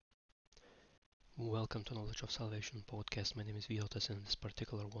Welcome to Knowledge of Salvation podcast. My name is Viotas, and in this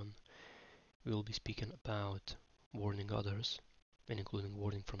particular one, we will be speaking about warning others, and including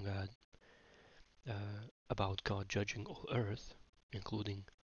warning from God, about God judging all earth, including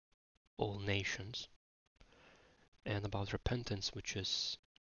all nations, and about repentance, which is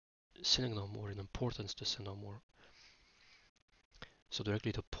sinning no more, and importance to sin no more. So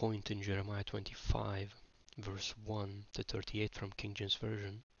directly to point in Jeremiah 25, verse 1 to 38 from King James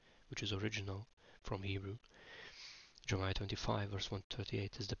Version, which is original from Hebrew. Jeremiah 25, verse 1 to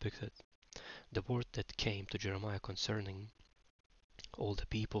 38 is depicted. The word that came to Jeremiah concerning all the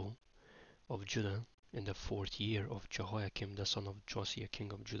people of Judah in the 4th year of Jehoiakim the son of Josiah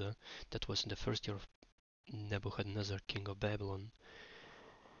king of Judah, that was in the 1st year of Nebuchadnezzar king of Babylon,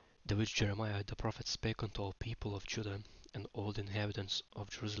 the which Jeremiah the prophet spake unto all people of Judah and all the inhabitants of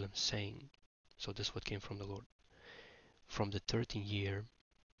Jerusalem, saying. So this what came from the Lord. From the 13th year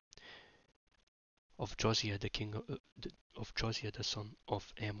of Josiah of Josiah the son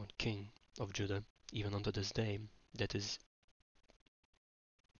of Ammon king of Judah, even unto this day, that is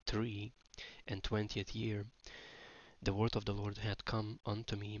 3 and 20th year, the word of the Lord hath come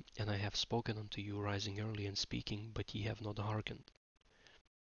unto me, and I have spoken unto you, rising early and speaking, but ye have not hearkened.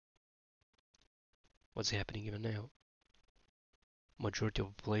 What's happening even now? Majority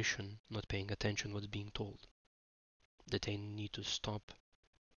of population not paying attention what's being told. That they need to stop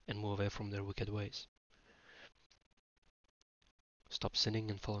and move away from their wicked ways. Stop sinning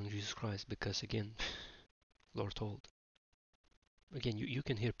and following Jesus Christ, because again, Lord told. Again, you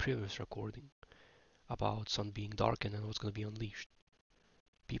can hear previous recording about sun being darkened and what's going to be unleashed.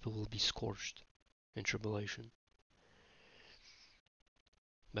 People will be scorched in tribulation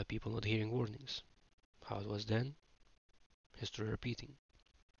by people not hearing warnings. How it was then, history repeating.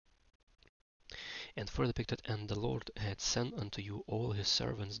 And further depicted, and the Lord had sent unto you all his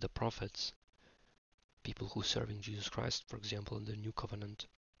servants, the prophets, people who serving Jesus Christ, for example, in the New Covenant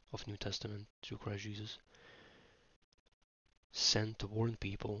of New Testament through Christ Jesus, sent to warn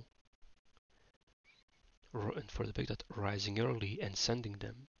people, and further depicted, rising early and sending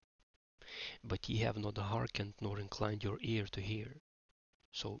them. But ye have not hearkened nor inclined your ear to hear.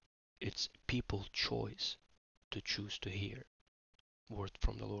 So it's people's choice to choose to hear word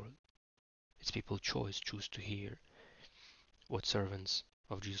from the Lord. It's people's choice choose to hear what servants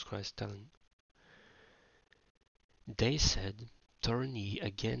of Jesus Christ telling. They said, turn ye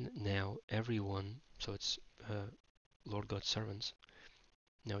again now everyone. So it's Lord God's servants,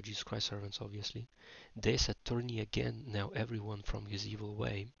 now Jesus Christ's servants obviously. They said, turn ye again now everyone from his evil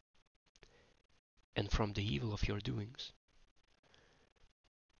way, and from the evil of your doings.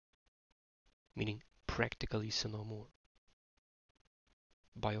 Meaning practically sin no more,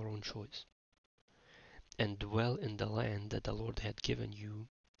 by your own choice. And dwell in the land that the Lord had given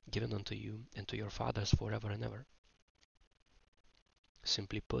unto you, and to your fathers forever and ever.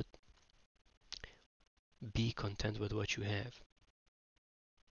 Simply put, be content with what you have.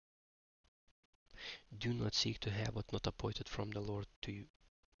 Do not seek to have what not appointed from the Lord to you.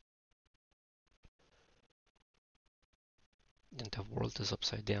 And the world is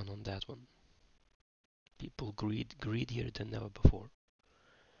upside down on that one. People greedier than ever before.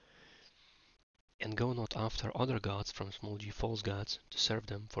 And go not after other gods from small g false gods to serve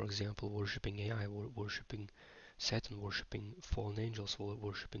them, for example, worshipping AI, worshipping Satan, worshipping fallen angels,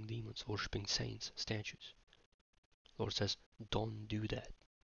 worshipping demons, worshipping saints, statues. Lord says, don't do that.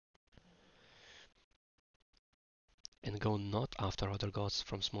 And go not after other gods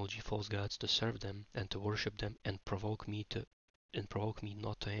from small g false gods to serve them and to worship them, and provoke me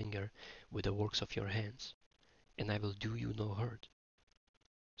not to anger with the works of your hands, and I will do you no hurt.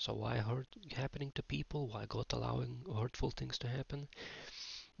 So why hurt happening to people? Why God allowing hurtful things to happen?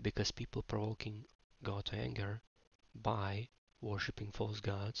 Because people provoking God to anger by worshipping false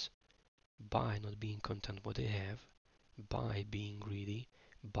gods, by not being content what they have, by being greedy,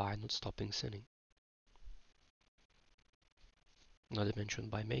 by not stopping sinning. Not to mention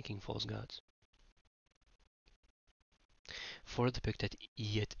by making false gods. For depicted,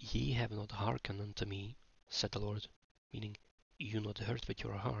 yet ye have not hearkened unto me, said the Lord, meaning you not heard with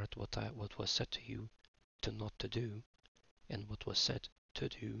your heart what was said to you to not to do, and what was said to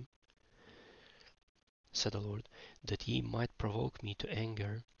do, said the Lord, that ye might provoke me to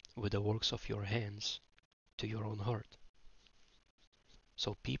anger with the works of your hands to your own hurt.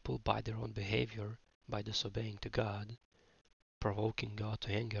 So people by their own behavior, by disobeying to God, provoking God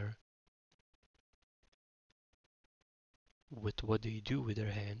to anger with what they do with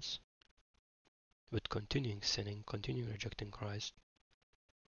their hands, with continuing sinning, continuing rejecting Christ,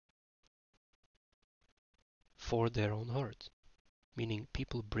 for their own hurt. Meaning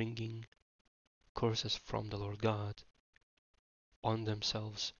people bringing curses from the Lord God on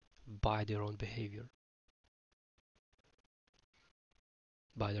themselves by their own behavior,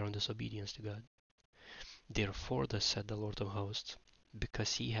 by their own disobedience to God. Therefore thus said the Lord of hosts,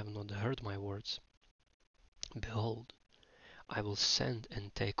 because ye have not heard my words, behold, I will send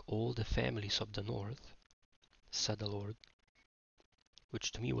and take all the families of the north, said the Lord,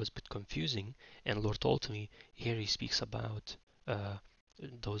 which to me was a bit confusing. And the Lord told me, here he speaks about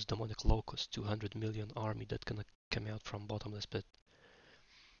those demonic locusts, 200 million army that gonna come out from bottomless pit.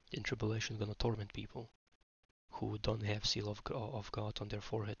 In tribulation gonna torment people who don't have seal of God on their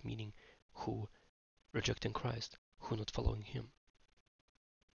forehead, meaning who rejecting Christ, who not following him.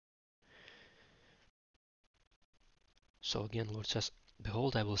 So again, Lord says,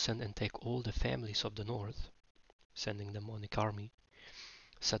 behold, I will send and take all the families of the north, sending the demonic army,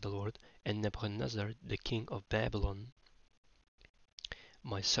 said the Lord, and Nebuchadnezzar, the king of Babylon,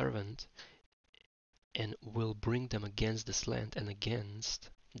 my servant, and will bring them against this land and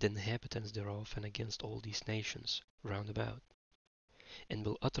against the inhabitants thereof and against all these nations round about, and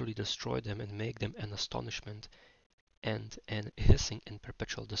will utterly destroy them and make them an astonishment and an hissing and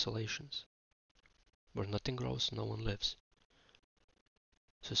perpetual desolations, where nothing grows, no one lives.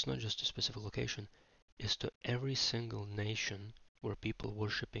 So it's not just a specific location, it's to every single nation where people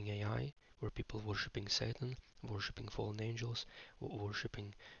worshipping AI, where people worshipping Satan, worshipping fallen angels,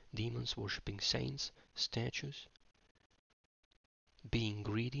 worshipping demons, worshipping saints, statues, being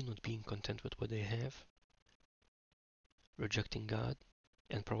greedy, not being content with what they have, rejecting God,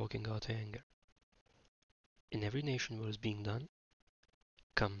 and provoking God to anger. In every nation where it's being done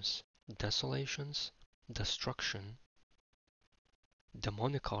comes desolations, destruction,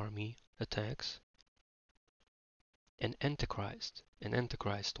 demonic army attacks, and Antichrist. And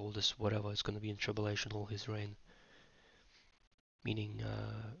Antichrist, all this whatever is going to be in tribulation, all his reign. Meaning,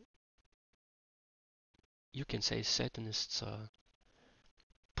 you can say Satanists'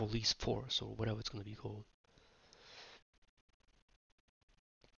 police force, or whatever it's going to be called.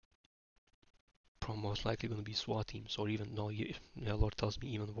 Most likely going to be SWAT teams, or even, no, the Lord tells me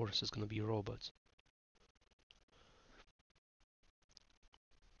even worse, it's going to be robots.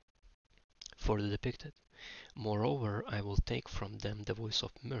 Further depicted. Moreover, I will take from them the voice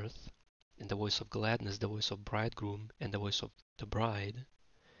of mirth, and the voice of gladness, the voice of bridegroom, and the voice of the bride,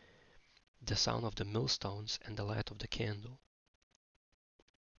 the sound of the millstones, and the light of the candle.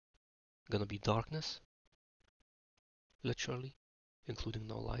 Gonna be darkness, literally, including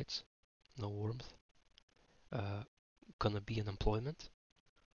no lights, no warmth. Gonna be unemployment.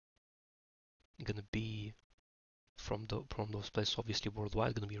 Gonna be from those places, obviously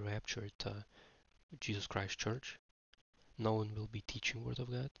worldwide, gonna be raptured. Jesus Christ Church. No one will be teaching Word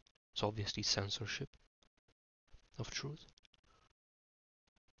of God. So obviously censorship of truth.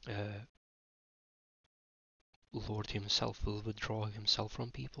 Lord himself will withdraw himself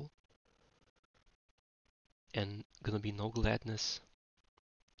from people. And gonna be no gladness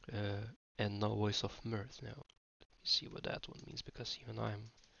and no voice of mirth. Now, let me see what that one means, because even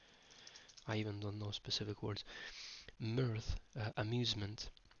I even don't know specific words. Mirth, amusement,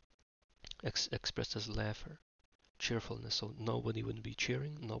 expressed as laughter, cheerfulness. So nobody will be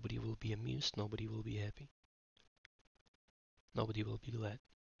cheering, nobody will be amused, nobody will be happy, nobody will be glad.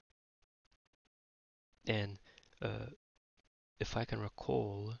 And if I can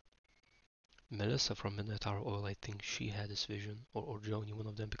recall, Melissa from Midnight Hour Oil, I think she had this vision, or Joni, one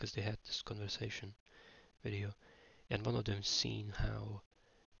of them, because they had this conversation video, and one of them seen how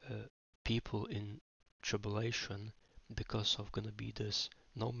people in tribulation, because of gonna be this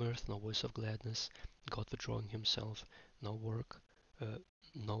no mirth, no voice of gladness, God withdrawing himself, no work,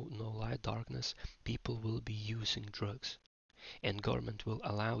 no light, darkness, people will be using drugs, and government will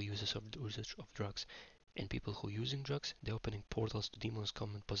allow usage of drugs, and people who using drugs, they're opening portals to demons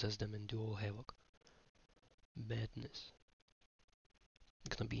come and possess them and do all havoc. Madness.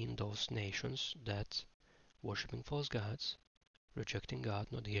 Gonna be in those nations that worshipping false gods, rejecting God,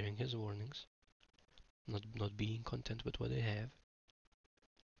 not hearing his warnings, not being content with what they have,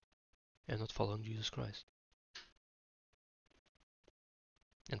 and not following Jesus Christ,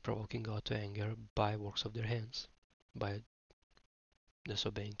 and provoking God to anger by works of their hands, by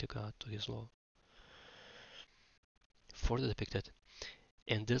disobeying to God, to his law. Further depicted,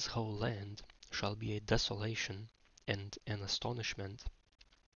 and this whole land shall be a desolation and an astonishment,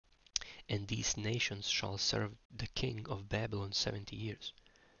 and these nations shall serve the king of Babylon 70 years.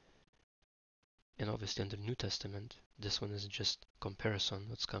 And obviously in the New Testament, this one is just comparison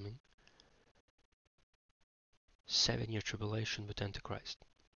what's coming. 7-year tribulation with Antichrist.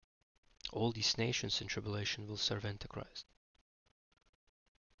 All these nations in tribulation will serve Antichrist.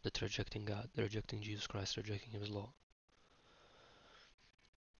 that rejecting God, rejecting Jesus Christ, rejecting His law,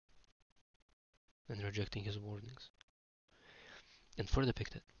 and rejecting His warnings. And further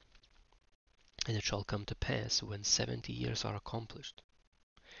depicted, and it shall come to pass when 70 years are accomplished,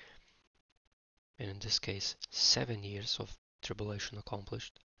 and in this case 7 years of tribulation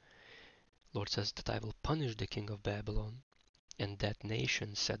accomplished, Lord says that I will punish the king of Babylon and that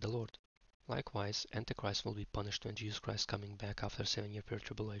nation, said the Lord. Likewise, Antichrist will be punished when Jesus Christ coming back after 7-year period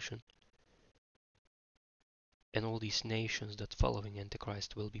tribulation. And all these nations that following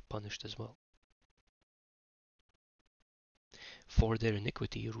Antichrist will be punished as well. For their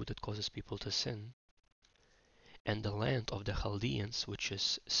iniquity, root that causes people to sin, and the land of the Chaldeans, which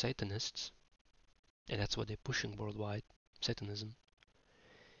is Satanists, and that's what they're pushing worldwide, Satanism.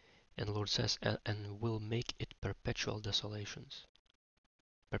 And the Lord says, and will make it perpetual desolations.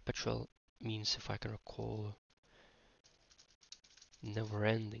 Perpetual means, if I can recall, never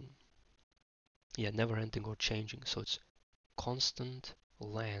ending. Yeah, never ending or changing. So it's constant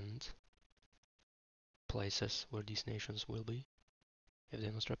land places where these nations will be if they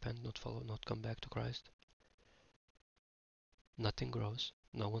must repent, not follow, not come back to Christ. Nothing grows,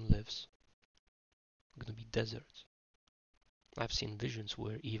 no one lives. Gonna be deserts. I've seen visions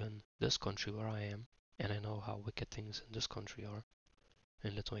where even this country where I am, and I know how wicked things in this country are,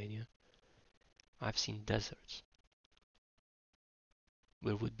 in Lithuania, I've seen deserts.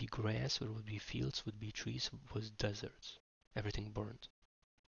 Where would be grass, where would be fields, would be trees, was deserts. Everything burned.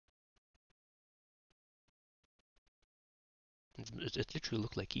 It literally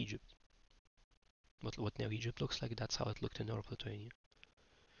looked like Egypt. What now Egypt looks like, that's how it looked in North Lithuania.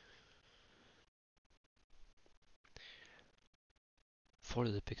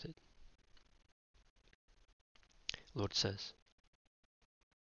 Further depicted, Lord says,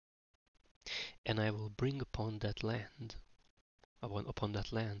 and I will bring upon that land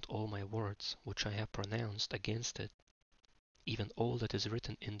all my words which I have pronounced against it, even all that is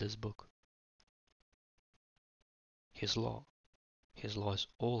written in this book. His law. His law is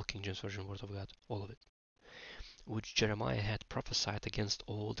all King James Version Word of God, all of it, which Jeremiah had prophesied against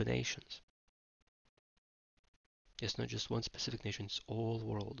all the nations. It's not just one specific nation, it's all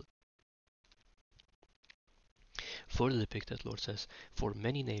world. Further depicted, Lord says, for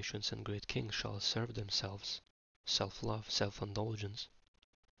many nations and great kings shall serve themselves, self-love, self-indulgence.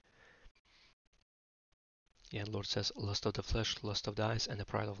 Yeah, Lord says, lust of the flesh, lust of the eyes, and the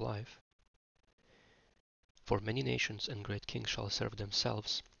pride of life. For many nations and great kings shall serve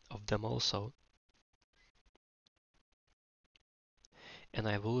themselves, of them also, and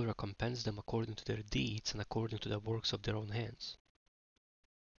I will recompense them according to their deeds and according to the works of their own hands.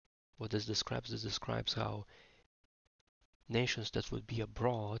 What this describes? This describes how nations that would be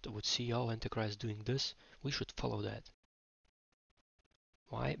abroad would see, oh, Antichrist doing this, we should follow that.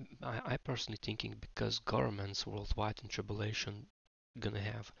 Why? I personally thinking because governments worldwide in tribulation gonna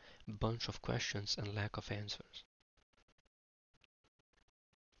have a bunch of questions and lack of answers.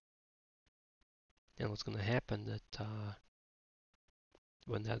 And what's gonna happen that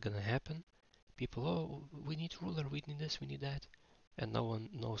when that's gonna happen, people, oh, we need ruler, we need this, we need that, and no one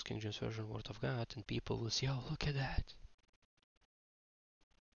knows King James Version Word of God, and people will see, oh, look at that.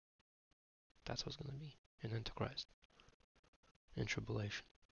 That's what's gonna be in Antichrist, in tribulation.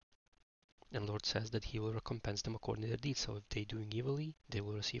 And Lord says that He will recompense them according to their deeds. So if they're doing evilly, they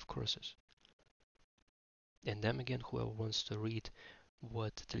will receive curses. And then again, whoever wants to read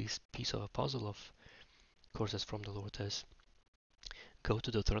what this piece of a puzzle of curses from the Lord is, go to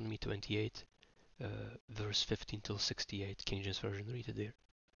Deuteronomy 28, verse 15 till 68, King James Version, read it there.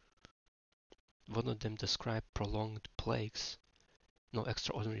 One of them described prolonged plagues, no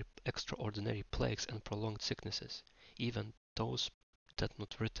extraordinary plagues and prolonged sicknesses, even those that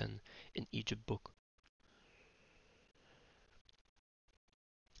not written in Egypt book.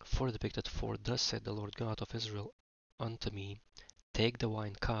 For depicted, for thus said the Lord God of Israel unto me, take the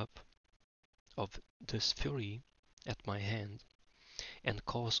wine cup of this fury at my hand, and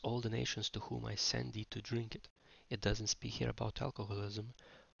cause all the nations to whom I send thee to drink it. It doesn't speak here about alcoholism,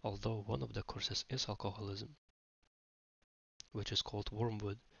 although one of the curses is alcoholism, which is called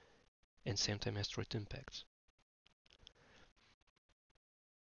wormwood, and same time asteroid impacts.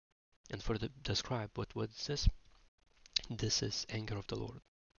 And further describe what is this? This is anger of the Lord.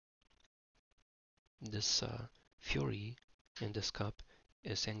 This fury in this cup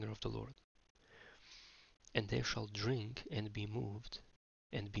is anger of the Lord. And they shall drink and be moved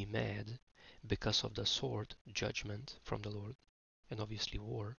and be mad because of the sword, judgment from the Lord, and obviously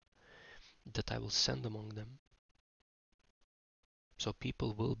war, that I will send among them. So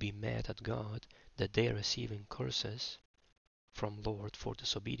people will be mad at God that they are receiving curses from Lord for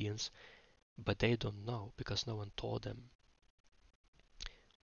disobedience, but they don't know because no one taught them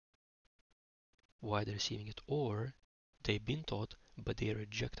why they're receiving it, or they've been taught, but they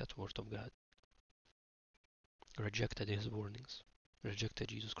rejected the word of God, rejected his warnings, rejected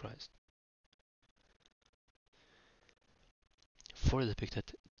Jesus Christ. For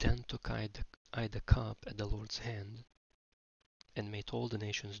depicted, then took I the cup at the Lord's hand, and made all the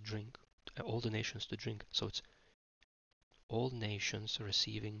nations drink, all the nations to drink. So it's all nations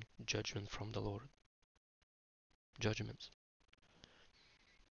receiving judgment from the Lord, judgments,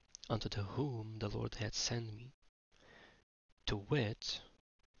 unto the whom the Lord had sent me, to wit,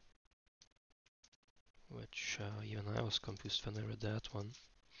 which even I was confused when I read that one.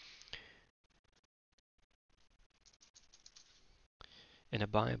 In the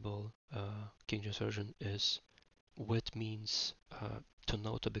Bible, King James Version is wit means to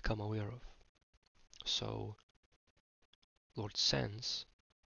know, to become aware of. So Lord sends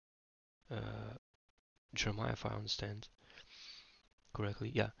Jeremiah, if I understand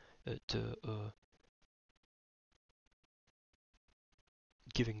correctly, to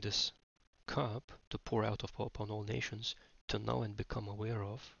giving this cup to pour out upon all nations, to know and become aware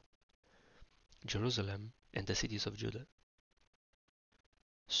of Jerusalem and the cities of Judah.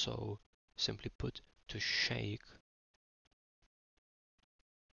 So, simply put, to shake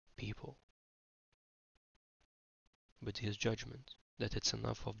people with his judgment, that it's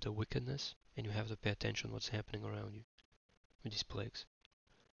enough of the wickedness and you have to pay attention what's happening around you with these plagues,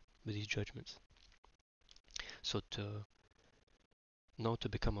 with these judgments. So to know, to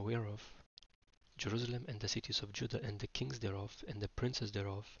become aware of Jerusalem and the cities of Judah and the kings thereof and the princes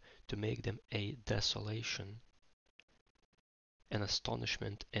thereof, to make them a desolation, an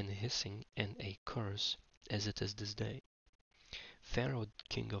astonishment and hissing and a curse, as it is this day. Pharaoh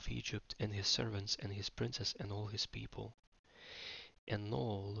king of Egypt and his servants and his princes and all his people, and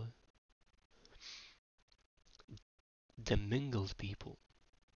all the mingled people.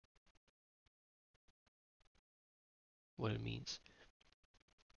 What it means,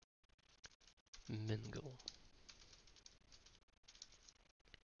 mingle.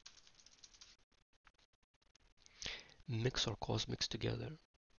 Mix or cause mix together.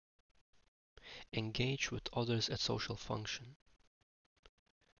 Engage with others at social function.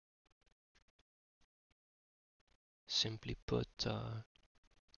 Simply put,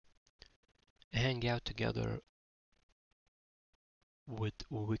 hang out together with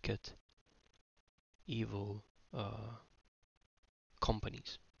wicked, evil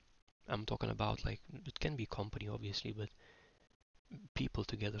companies. I'm talking about, like, it can be company obviously, but people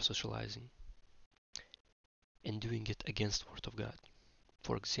together socializing and doing it against the word of God.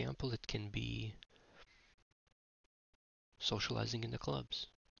 For example, it can be socializing in the clubs,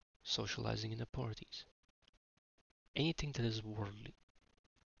 socializing in the parties, anything that is worldly,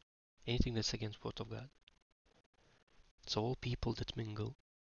 anything that's against the word of God. So all people that mingle,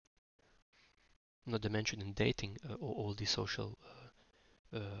 not to mention in dating, all these social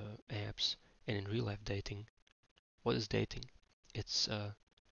apps, and in real life dating. What is dating? It's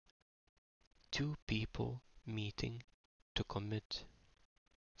two people meeting to commit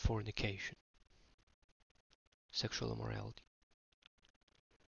fornication, sexual immorality.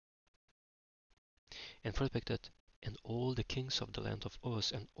 And first that, and all the kings of the land of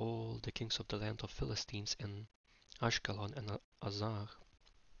Uz, and all the kings of the land of Philistines, and Ashkelon, and Azar,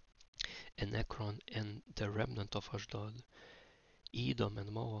 and Ekron, and the remnant of Ashdod, Edom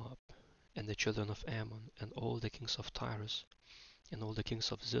and Moab, and the children of Ammon, and all the kings of Tyrus, and all the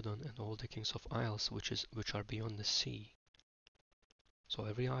kings of Zidon, and all the kings of isles which are beyond the sea. So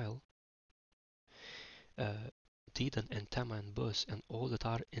every isle, Dedan and Tema and Bus, and all that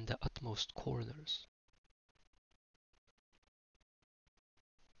are in the utmost corners.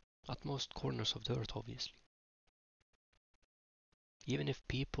 Utmost corners of the earth, obviously. Even if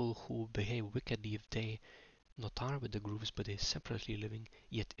people who behave wickedly, if they not are with the groups, but they separately living,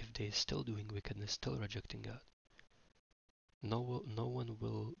 yet if they still doing wickedness, still rejecting God, no one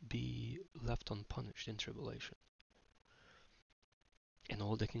will be left unpunished in tribulation. And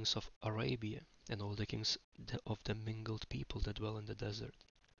all the kings of Arabia, and all the kings of the mingled people that dwell in the desert,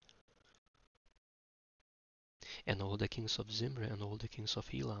 and all the kings of Zimri, and all the kings of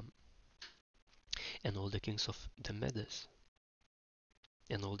Elam, and all the kings of the Medes,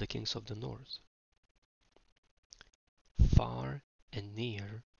 and all the kings of the north, far and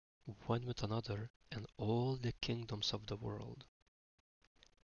near, one with another, and all the kingdoms of the world,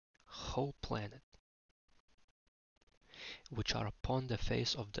 whole planet, which are upon the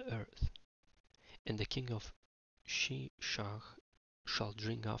face of the earth, and the king of Shishak shall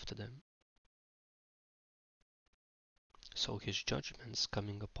drink after them. So his judgments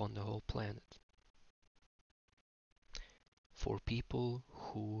coming upon the whole planet. For people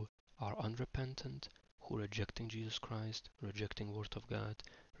who are unrepentant, who are rejecting Jesus Christ, rejecting Word of God,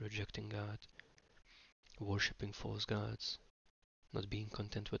 rejecting God, worshipping false gods, not being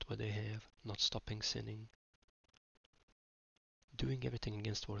content with what they have, not stopping sinning, doing everything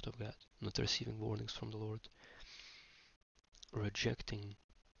against the Word of God, not receiving warnings from the Lord, rejecting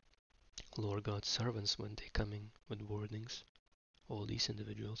Lord God's servants when they coming with warnings, all these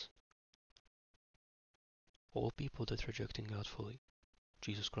individuals, all people that rejecting God fully,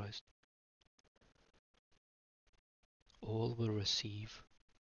 Jesus Christ, all will receive,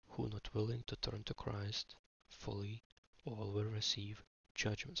 who not willing to turn to Christ fully, all will receive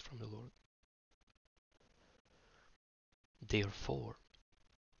judgments from the Lord. Therefore,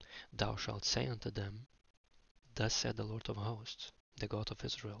 thou shalt say unto them, Thus said the Lord of hosts, the God of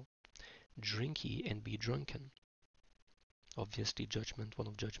Israel, drink ye and be drunken. Obviously, judgment, one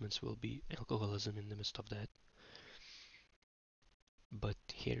of judgments will be alcoholism in the midst of that. But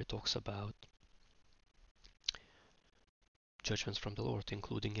here it talks about judgments from the Lord,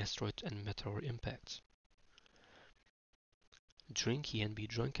 including asteroid and meteor impacts. Drink ye and be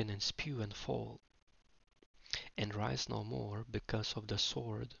drunken and spew and fall, and rise no more because of the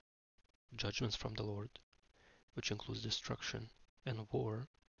sword, judgments from the Lord, which includes destruction and war,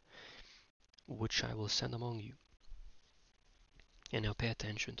 which I will send among you. And now pay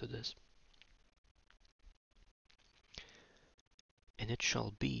attention to this. And it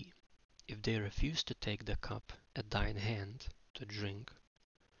shall be, if they refuse to take the cup at thine hand to drink,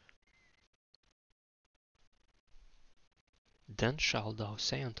 then shalt thou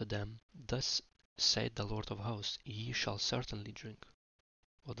say unto them, Thus saith the Lord of hosts, ye shall certainly drink.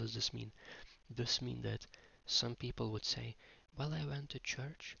 What does this mean? This means that some people would say, well, I went to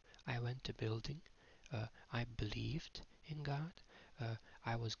church, I went to building, I believed in God,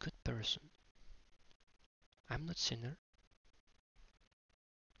 I was good person. I'm not sinner.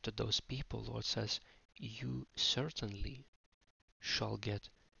 To those people, Lord says, you certainly shall get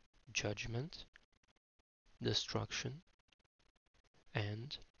judgment, destruction,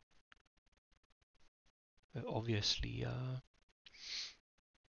 and obviously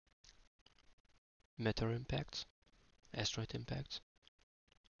meteor impacts, asteroid impacts,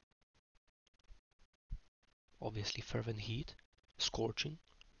 obviously fervent heat, scorching,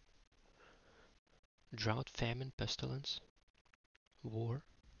 drought, famine, pestilence, war,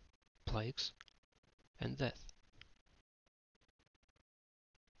 plagues, and death.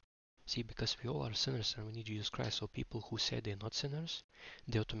 See, because we all are sinners and we need Jesus Christ, so people who say they're not sinners,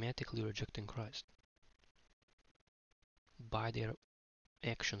 they automatically rejecting Christ by their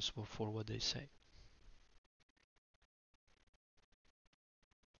actions for what they say.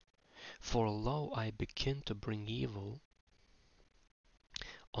 For lo, I begin to bring evil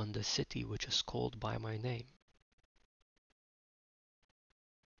on the city which is called by my name.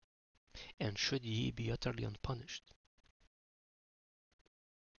 And should ye be utterly unpunished?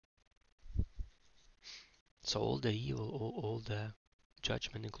 So all the evil, all the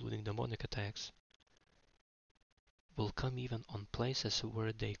judgment, including demonic attacks, will come even on places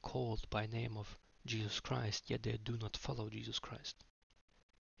where they called by name of Jesus Christ, yet they do not follow Jesus Christ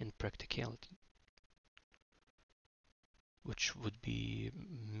in practicality, which would be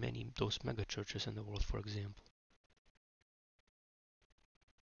many those mega churches in the world, for example,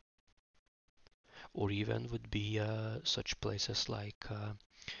 or even would be such places um,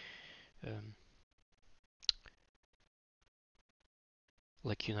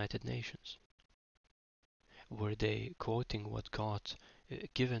 like United Nations, where they quoting what God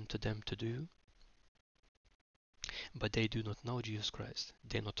given to them to do, but they do not know Jesus Christ.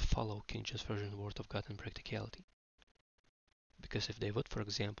 They not follow King James Version Word of God in practicality. Because if they would, for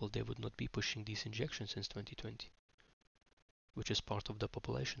example, they would not be pushing these injections since 2020, which is part of the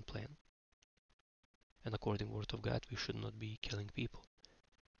population plan. And according to Word of God, we should not be killing people.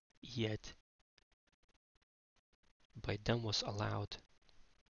 Yet, by them was allowed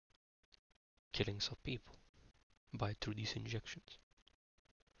killings of people through these injections.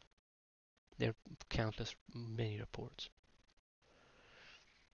 There are countless, many reports.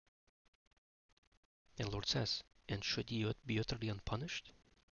 And Lord says, and should ye be utterly unpunished?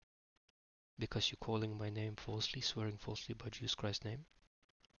 Because you're calling my name falsely, swearing falsely by Jesus Christ's name?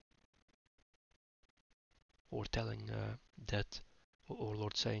 Or telling that, or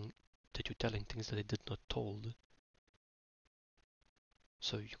Lord saying that you're telling things that they did not told.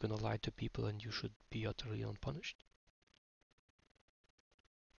 So you're gonna lie to people and you should be utterly unpunished.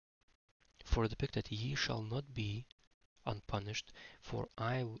 For depicted, ye shall not be unpunished, for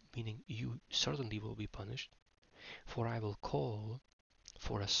I, meaning you certainly will be punished, For I will call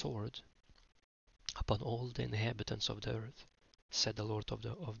for a sword upon all the inhabitants of the earth, said the Lord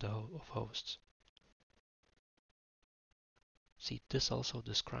of hosts. See, this also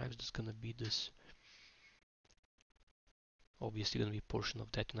describes there's going to be this, obviously going to be a portion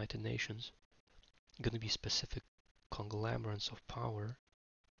of that United Nations, going to be specific conglomerates of power,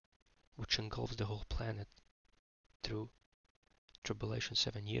 which engulfs the whole planet through tribulation,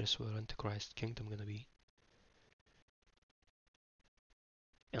 7 years where Antichrist kingdom going to be.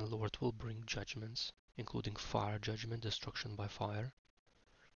 And Lord will bring judgments, including fire judgment, destruction by fire,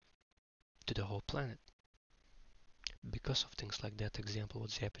 to the whole planet. Because of things like that, example,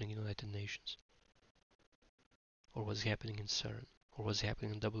 what's happening in United Nations, or what's happening in CERN, or what's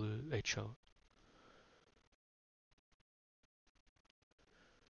happening in WHO.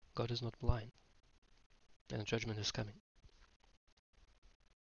 God is not blind, and judgment is coming.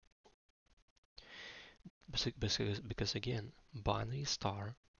 Because again, binary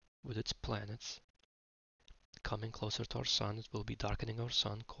star with its planets coming closer to our sun, it will be darkening our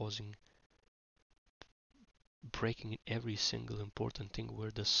sun, breaking every single important thing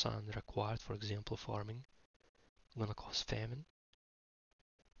where the sun required, for example, farming, gonna cause famine,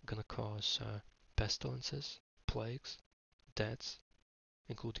 gonna cause pestilences, plagues, deaths,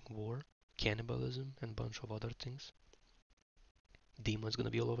 including war, cannibalism, and a bunch of other things. Demons gonna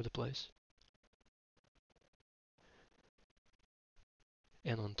be all over the place.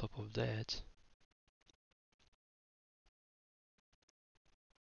 And on top of that,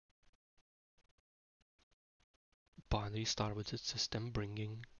 binary star with its system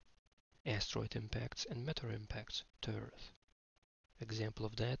bringing asteroid impacts and meteor impacts to Earth. Example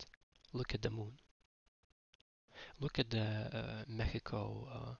of that, look at the moon. Look at the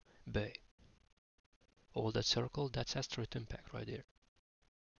Mexico Bay. All that circle, that's asteroid impact right there.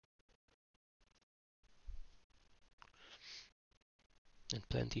 And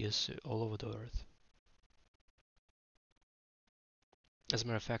plenty is all over the Earth. As a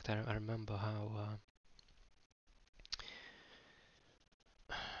matter of fact, I remember how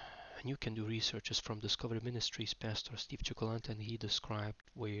and you can do researches from Discovery Ministries Pastor Steve Cioccolante, and he described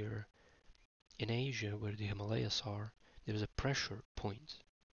where in Asia, where the Himalayas are, there is a pressure point.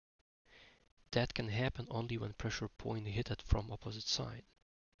 That can happen only when pressure point hit it from opposite side,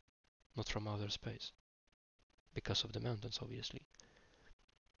 not from outer space, because of the mountains, obviously.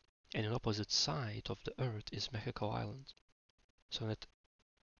 And an opposite side of the Earth is Mexico Island. So that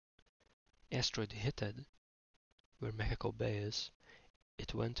asteroid hit it where Mexico Bay is,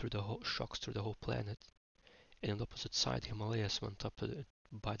 it went through the whole shocks through the whole planet, and on the opposite side, Himalayas went up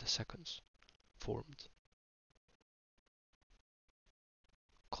by the seconds, formed.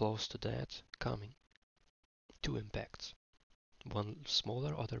 Close to that, coming. 2 impacts. One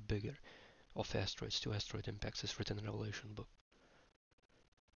smaller, other bigger, of asteroids. 2 asteroid impacts is written in Revelation book.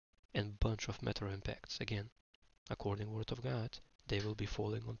 And bunch of meteor impacts. Again, according to the Word of God, they will be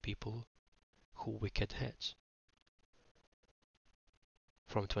falling on people who wicked heads.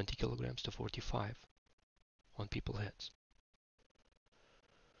 From 20 kilograms to 45 on people's heads.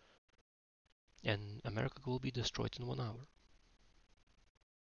 And America will be destroyed in 1 hour.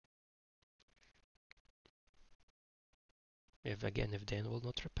 If they will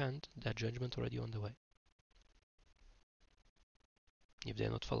not repent, that judgment already on the way. If they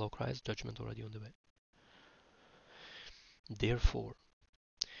not follow Christ, judgment already on the way. Therefore,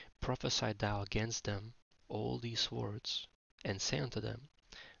 prophesy thou against them all these words, and say unto them,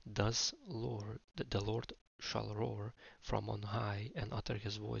 Thus the Lord shall roar from on high, and utter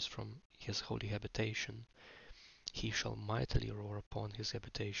his voice from his holy habitation. He shall mightily roar upon his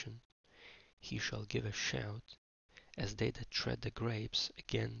habitation. He shall give a shout, as they that tread the grapes,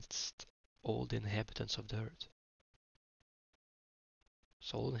 against all the inhabitants of the earth.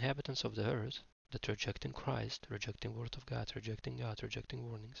 So all inhabitants of the earth that rejecting Christ, rejecting Word of God, rejecting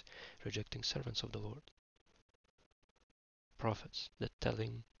warnings, rejecting servants of the Lord. Prophets that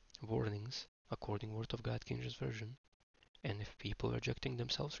telling warnings according Word of God, King James Version. And if people rejecting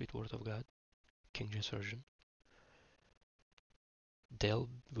themselves read Word of God, King James Version, they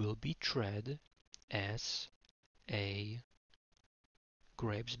will be tread as a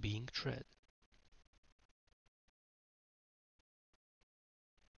grapes being tread.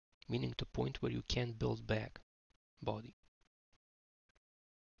 Meaning to point where you can't build back body.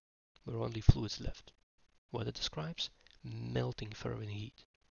 Where only fluids left. What it describes? Melting fervent heat.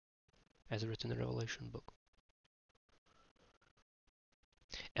 As written in the Revelation book.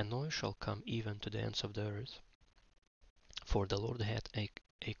 And noise shall come even to the ends of the earth. For the Lord hath a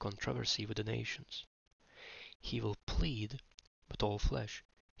controversy with the nations. He will plead with all flesh.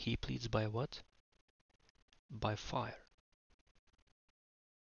 He pleads by what? by fire.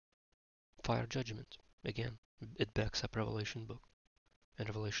 Fire judgment. Again, it backs up Revelation book. And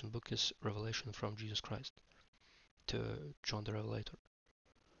Revelation book is revelation from Jesus Christ to John the Revelator.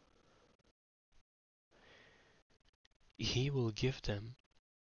 He will give them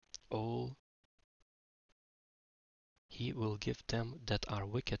all. He will give them that are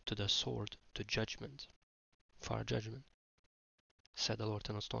wicked to the sword, to judgment. Fire judgment. Said the Lord,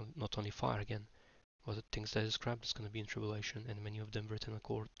 and not only fire again. What the things that is described is going to be in tribulation, and many of them written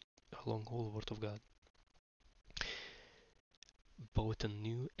along whole word of God. Both in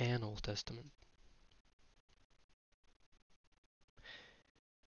New and Old Testament.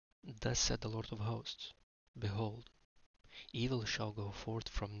 Thus said the Lord of hosts, behold, evil shall go forth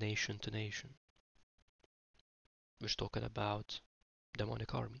from nation to nation. We're talking about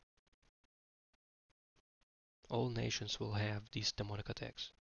demonic army. All nations will have these demonic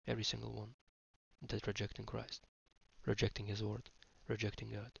attacks. Every single one. That rejecting Christ. Rejecting His word. Rejecting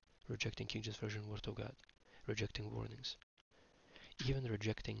God. Rejecting King James Version word of God. Rejecting warnings. Even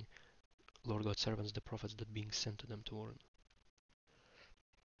rejecting Lord God's servants, the prophets that being sent to them to warn.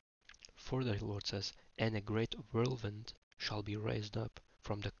 Further, the Lord says, and a great whirlwind shall be raised up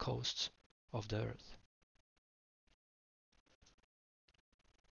from the coasts of the earth.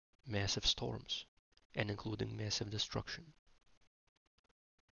 Massive storms, and including massive destruction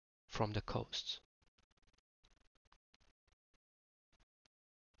from the coasts.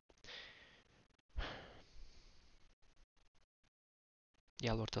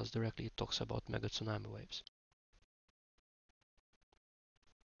 Yeah, Lord tells directly, it talks about mega tsunami waves.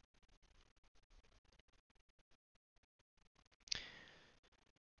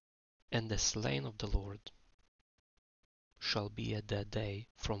 And the slain of the Lord shall be at that day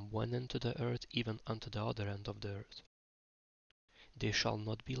from one end of the earth even unto the other end of the earth. They shall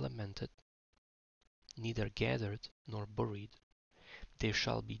not be lamented, neither gathered nor buried. They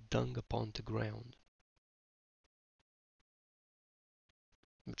shall be dung upon the ground.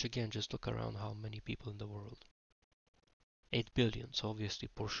 Which again, just look around how many people in the world. 8 billion, so obviously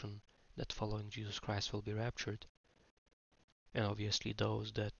portion that following Jesus Christ will be raptured. And obviously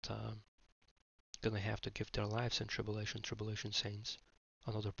those that gonna have to give their lives in tribulation saints,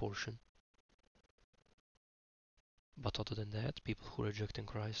 another portion. But other than that, people who are rejecting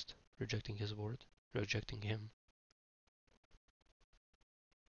Christ, rejecting His word, rejecting Him.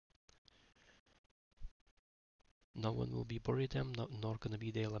 No one will be buried them, nor gonna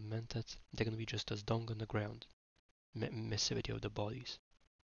be they lamented. They're gonna be just as dung on the ground. Massivity of the bodies.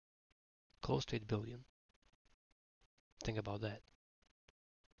 Close to 8 billion. Think about that.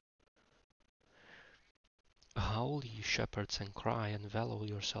 Howl ye shepherds and cry and wallow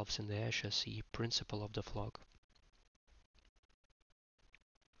yourselves in the ashes, ye principal of the flock.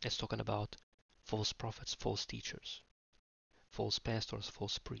 It's talking about false prophets, false teachers, false pastors,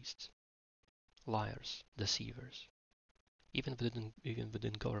 false priests, liars, deceivers, even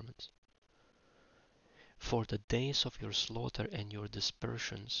within governments. For the days of your slaughter and your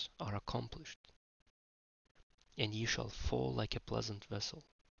dispersions are accomplished, and ye shall fall like a pleasant vessel.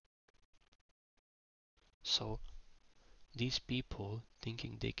 So these people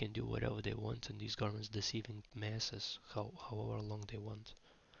thinking they can do whatever they want in these governments, deceiving masses however long they want,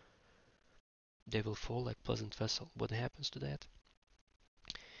 they will fall like pleasant vessel. What happens to that?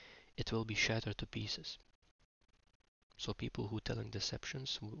 It will be shattered to pieces. So people who telling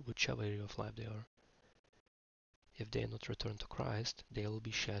deceptions, whichever area of life they are, if they are not returned to Christ, they will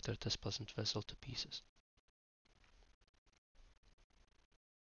be shattered as pleasant vessel to pieces,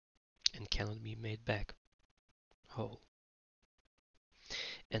 and cannot be made back whole.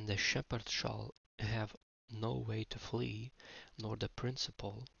 And the shepherd shall have no way to flee, nor the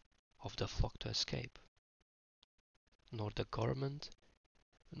principal of the flock to escape, nor the government,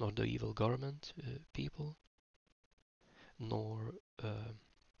 nor the evil government people, nor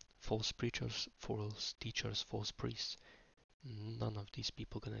false preachers, false teachers, false priests. None of these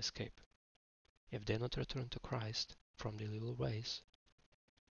people gonna escape. If they not return to Christ from their little ways,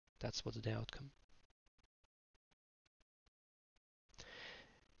 that's what's the outcome.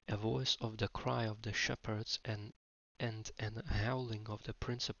 A voice of the cry of the shepherds and an howling of the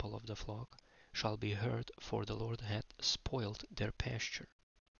principal of the flock shall be heard, for the Lord hath spoiled their pasture.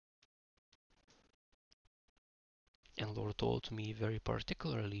 And Lord told me very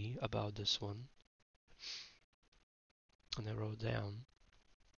particularly about this one, and I wrote down.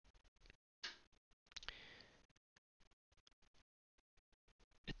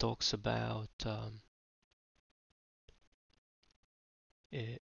 It talks about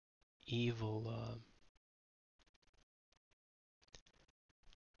evil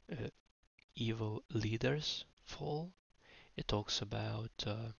evil leaders fall. It talks about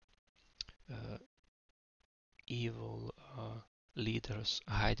evil leaders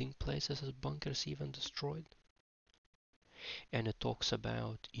hiding places as bunkers even destroyed. And it talks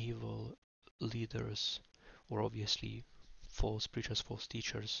about evil leaders, or obviously false preachers, false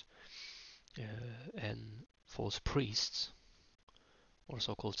teachers, and false priests, or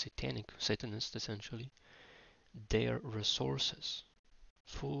so-called satanists essentially, their resources,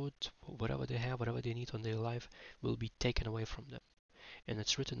 food, whatever they have, whatever they need on their life, will be taken away from them. And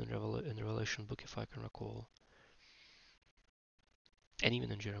it's written in the Revelation book, if I can recall, and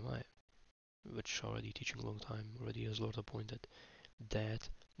even in Jeremiah, which already teaching a long time, already as Lord appointed, that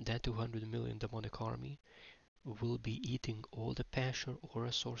that 200 million demonic army will be eating all the pasture, all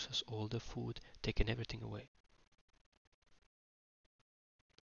resources, all the food, taking everything away.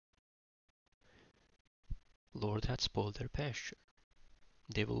 Lord had spoiled their pasture.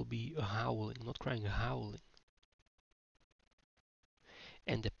 They will be howling, not crying, howling.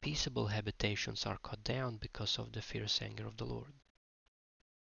 And the peaceable habitations are cut down because of the fierce anger of the Lord.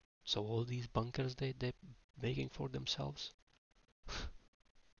 So all these bunkers they're making for themselves,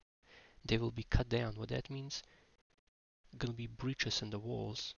 they will be cut down. What that means, gonna be breaches in the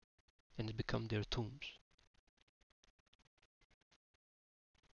walls, and it become their tombs.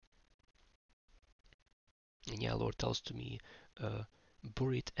 And yeah, Lord tells to me,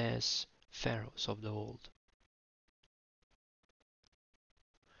 buried as pharaohs of the old.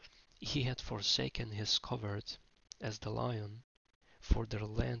 He had forsaken his covert as the lion, for their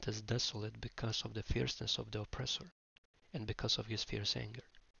land is desolate because of the fierceness of the oppressor, and because of his fierce anger.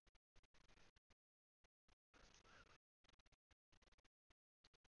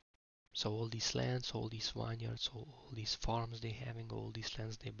 So all these lands, all these vineyards, all these farms they having, all these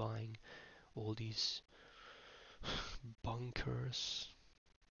lands they buying, all these bunkers,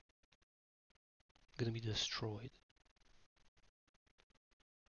 gonna be destroyed.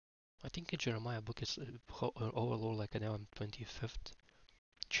 I think in Jeremiah book it's overall like now I'm 25th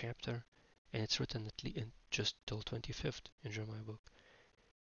chapter, and it's written in just till 25th in Jeremiah book.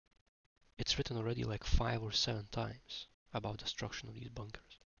 It's written already like 5 or 7 times about destruction of these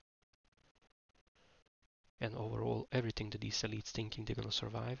bunkers. And overall, everything that these elites thinking they're gonna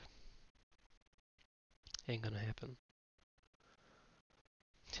survive ain't gonna happen.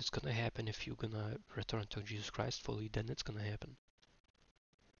 It's gonna happen if you're gonna return to Jesus Christ fully, then it's gonna happen.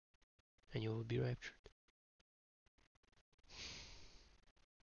 And you will be raptured.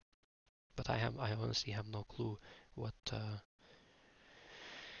 But I honestly have no clue what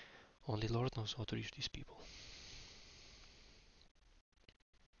only Lord knows how to reach these people.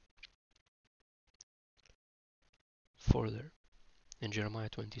 Further, in Jeremiah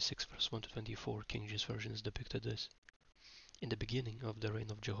 26 verse 1 to 24, King James Version is depicted as, in the beginning of the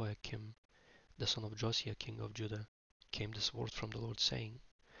reign of Jehoiakim, the son of Josiah, king of Judah, came this word from the Lord, saying,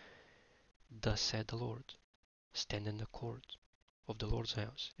 Thus said the Lord, stand in the court of the Lord's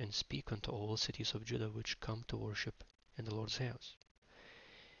house, and speak unto all cities of Judah which come to worship in the Lord's house.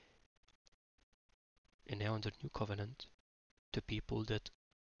 And now under new covenant, to people that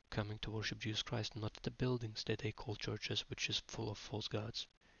coming to worship Jesus Christ, not the buildings that they call churches, which is full of false gods,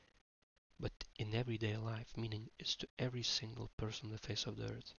 but in everyday life, meaning it's to every single person on the face of the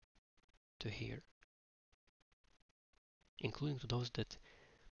earth to hear, including to those that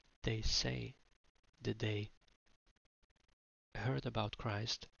they say that they heard about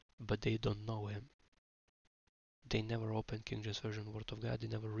Christ, but they don't know him. They never open King James Version Word of God, they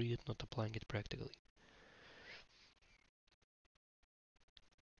never read it, not applying it practically.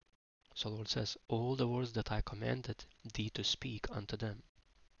 So Lord says, all the words that I commanded thee to speak unto them.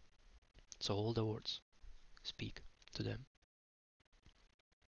 So all the words, speak to them.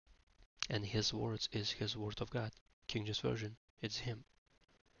 And his words is his word of God. King James Version, it's him.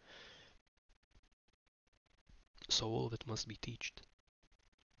 So all of it must be taught,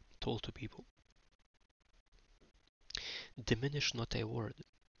 told to people. Diminish not a word.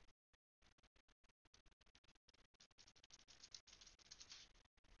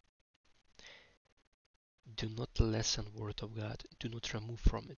 Do not lessen word of God. Do not remove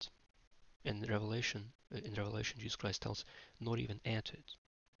from it. In Revelation, Jesus Christ tells, not even add to it.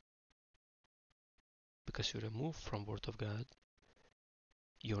 Because you remove from word of God,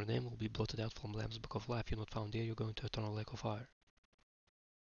 your name will be blotted out from the Lamb's book of life. You're not found there, you're going to eternal lake of fire.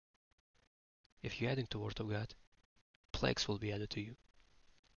 If you're adding to word of God, plagues will be added to you.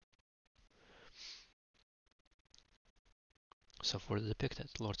 So for the depicted,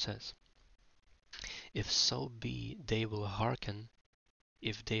 Lord says, if so be they will hearken,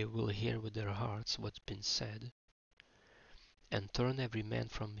 if they will hear with their hearts what's been said, and turn every man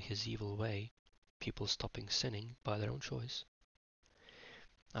from his evil way, people stopping sinning by their own choice,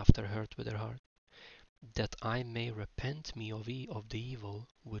 after hurt with their heart, that I may repent me of the evil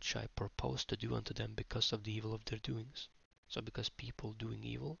which I purpose to do unto them because of the evil of their doings. So because people doing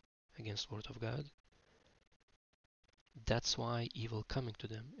evil against the word of God, that's why evil coming to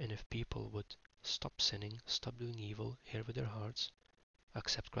them. And if people would stop sinning, stop doing evil, hear with their hearts,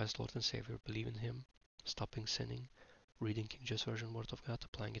 accept Christ Lord and Savior, believe in Him, stopping sinning, reading King James Version Word of God,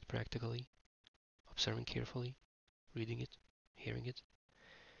 applying it practically, observing carefully, reading it, hearing it,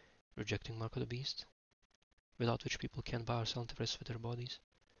 rejecting mark of the beast, without which people can bow or sell into rest with their bodies,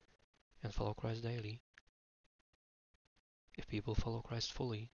 and follow Christ daily. If people follow Christ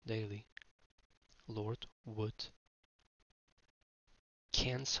fully, daily, Lord would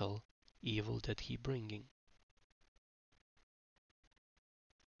cancel evil that He bringing.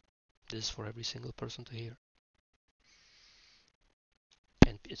 This is for every single person to hear.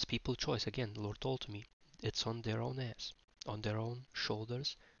 And it's people's choice. Again, the Lord told me, it's on their own ass, on their own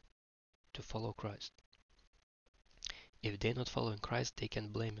shoulders to follow Christ. If they're not following Christ, they can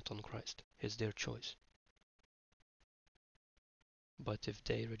blame it on Christ. It's their choice. But if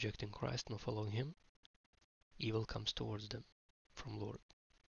they rejecting Christ, not following Him, evil comes towards them from Lord.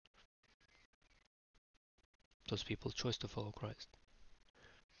 Those people choose to follow Christ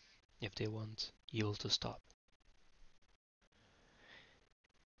if they want evil to stop.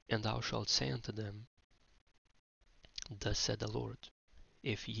 And thou shalt say unto them, thus said the Lord,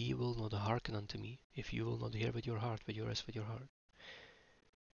 if ye will not hearken unto me, if you will not hear with your heart, with your eyes, with your heart,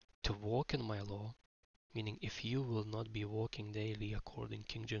 to walk in my law, meaning if you will not be walking daily according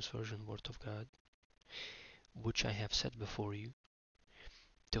King James Version Word of God, which I have set before you,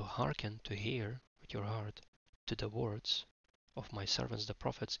 to hearken, to hear with your heart, to the words of my servants the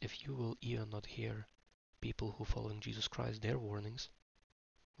prophets, if you will even not hear people who following Jesus Christ, their warnings,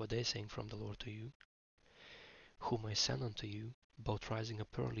 what they're saying from the Lord to you, whom I send unto you, both rising up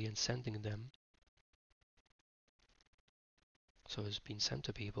early and sending them. So it's been sent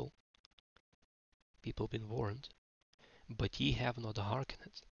to people, people been warned, but ye have not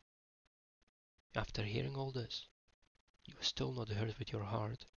hearkened. After hearing all this, you still not heard with your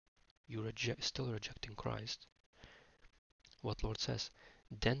heart, you still rejecting Christ. What Lord says,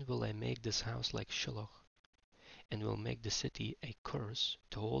 then will I make this house like Shiloh, and will make the city a curse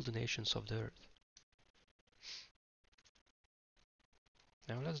to all the nations of the earth.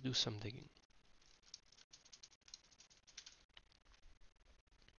 Now let's do some digging.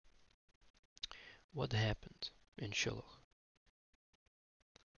 What happened in Shiloh?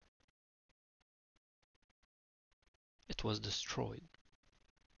 It was destroyed.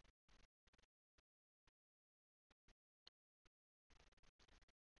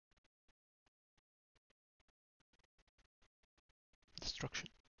 Destruction.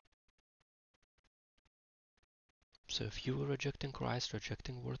 So if you were rejecting Christ,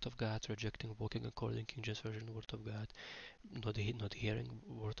 rejecting Word of God, rejecting walking according to King James Version Word of God, not hearing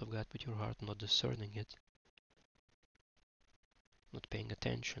Word of God with your heart, not discerning it, not paying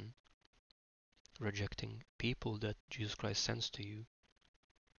attention, rejecting people that Jesus Christ sends to you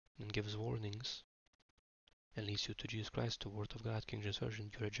and gives warnings and leads you to Jesus Christ, to Word of God, King James Version,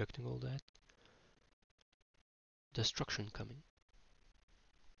 you're rejecting all that, destruction coming.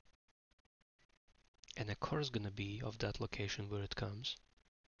 And a curse gonna be of that location where it comes.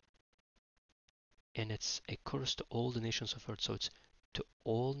 And it's a curse to all the nations of earth. So it's to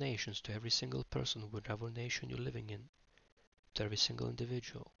all nations, to every single person, whatever nation you're living in, to every single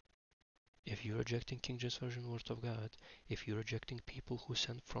individual. If you're rejecting King James Version Word of God, if you're rejecting people who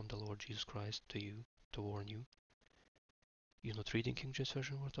sent from the Lord Jesus Christ to you to warn you, you're not reading King James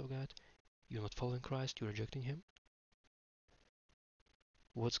Version Word of God, you're not following Christ, you're rejecting Him,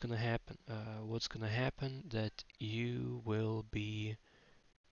 what's gonna happen? What's gonna happen that you will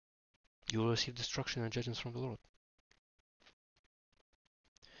receive destruction and judgments from the Lord.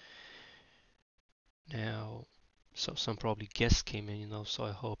 Now, so some probably guests came in, so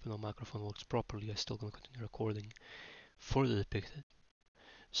I hope microphone works properly. I'm still gonna continue recording. Further depicted.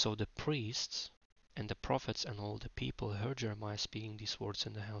 So the priests and the prophets and all the people heard Jeremiah speaking these words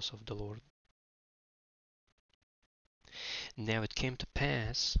in the house of the Lord. Now it came to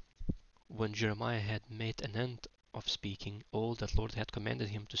pass, when Jeremiah had made an end of speaking all that Lord had commanded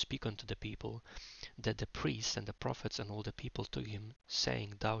him to speak unto the people, that the priests and the prophets and all the people took him,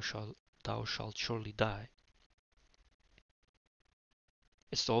 saying, Thou shalt surely die.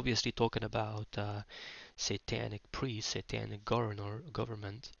 It's obviously talking about satanic priests, satanic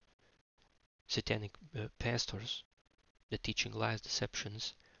government, satanic pastors, the teaching lies,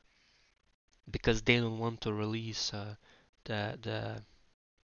 deceptions, because they don't want to release the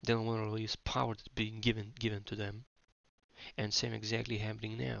they don't want to release power that's being given to them. And same exactly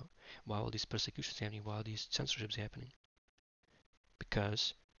happening now, while these persecutions happening, while these censorships happening,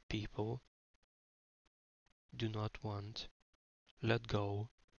 because people do not want let go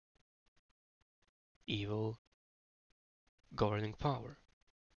evil governing power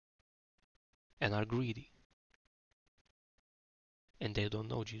and are greedy, and they don't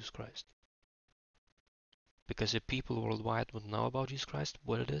know Jesus Christ. Because if people worldwide would know about Jesus Christ,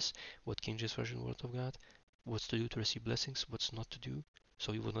 what it is, what King James Version Word of God, what's to do to receive blessings, what's not to do,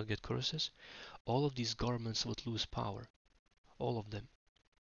 so you will not get curses, all of these governments would lose power. All of them.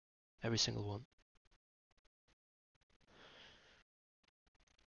 Every single one.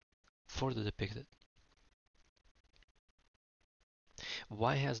 Further depicted.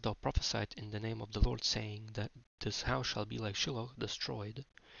 Why hast thou prophesied in the name of the Lord, saying that this house shall be like Shiloh, destroyed,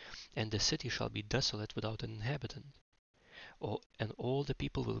 and the city shall be desolate without an inhabitant? And all the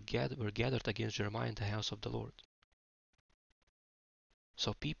people were gathered against Jeremiah in the house of the Lord.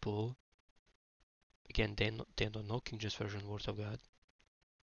 So people, again, they don't know King James Version Word of God.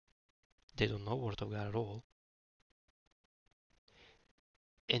 They don't know Word of God at all.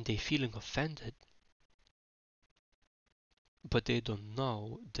 And they feeling offended, but they don't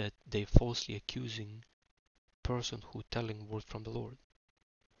know that they falsely accusing person who telling word from the Lord.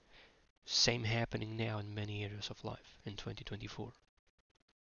 Same happening now in many areas of life in 2024.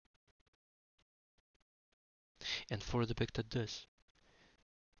 And further depicted this.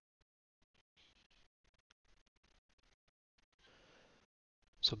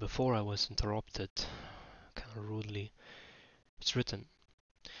 So before I was interrupted, kind of rudely, it's written,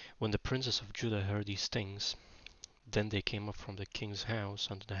 when the princes of Judah heard these things, then they came up from the king's house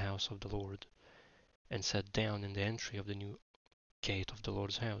unto the house of the Lord, and sat down in the entry of the new gate of the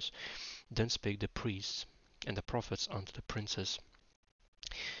Lord's house. Then spake the priests and the prophets unto the princes,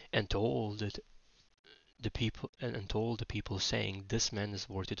 and to all the people, and to all the people, saying, this man is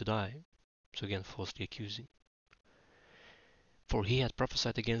worthy to die. So again, falsely accusing. For he had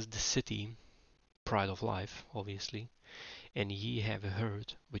prophesied against the city, pride of life, obviously, and ye have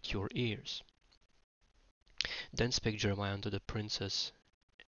heard with your ears. Then spake Jeremiah unto the princes,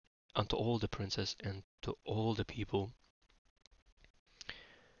 unto all the princes, and to all the people,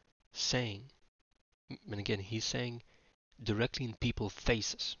 saying, and again he's saying directly in people's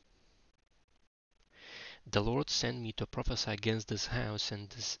faces, the Lord sent me to prophesy against this house and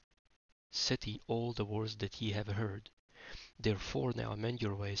this city all the words that ye have heard. Therefore now amend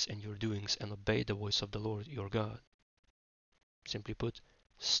your ways and your doings, and obey the voice of the Lord your God. Simply put,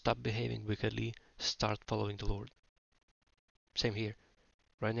 stop behaving wickedly, start following the Lord. Same here,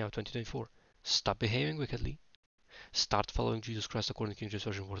 right now, 2024. Stop behaving wickedly, start following Jesus Christ according to King James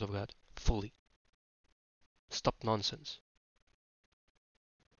Version Word of God, fully. Stop nonsense.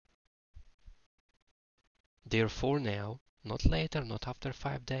 Therefore now, not later, not after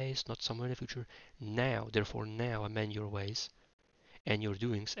 5 days, not somewhere in the future, now, therefore now amend your ways and your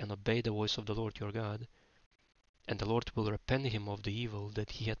doings, and obey the voice of the Lord your God, and the Lord will repent him of the evil that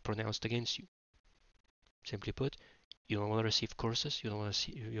he had pronounced against you. Simply put, you don't want to receive curses, you don't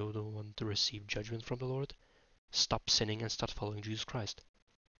want to receive judgment from the Lord, stop sinning and start following Jesus Christ.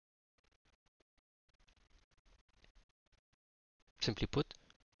 Simply put,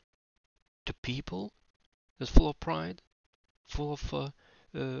 to people that's full of pride, full of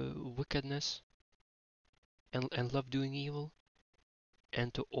wickedness, and love doing evil,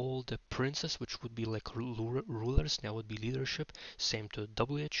 and to all the princes, which would be like rulers, now would be leadership, same to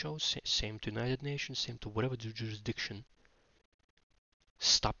WHO, same to United Nations, same to whatever the jurisdiction,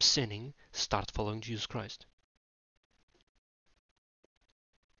 stop sinning, start following Jesus Christ.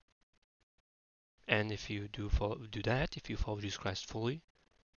 And if you do that, if you follow Jesus Christ fully,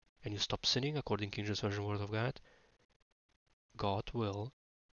 and you stop sinning according to King James Version Word of God, God will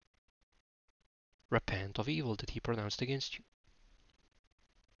repent of evil that he pronounced against you.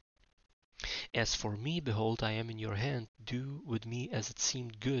 As for me, behold, I am in your hand, do with me as it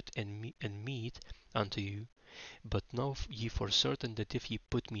seemed good and meet unto you. But know ye for certain that if ye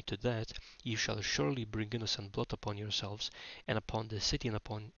put me to death, ye shall surely bring innocent blood upon yourselves, and upon the city, and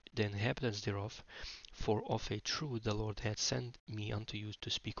upon the inhabitants thereof. For of a truth the Lord hath sent me unto you to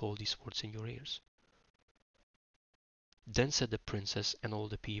speak all these words in your ears. Then said the princes and all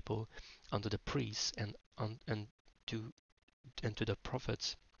the people unto the priests and to the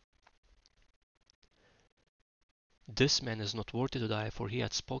prophets, this man is not worthy to die, for he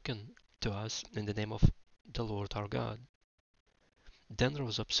hath spoken to us in the name of the Lord our God. Then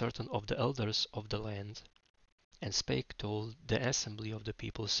rose up certain of the elders of the land, and spake to all the assembly of the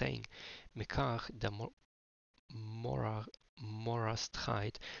people, saying, Micah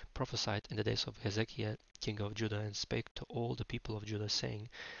Morasthite prophesied in the days of Hezekiah, king of Judah, and spake to all the people of Judah, saying,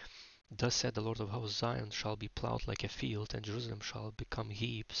 Thus said the Lord of hosts, Zion shall be plowed like a field, and Jerusalem shall become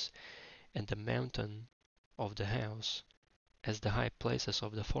heaps, and the mountain of the house as the high places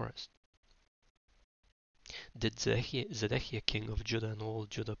of the forest. Did Zedekiah king of Judah and all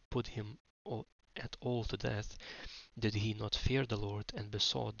Judah put him at all to death? Did he not fear the Lord, and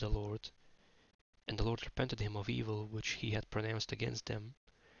besought the Lord? And the Lord repented him of evil which he had pronounced against them.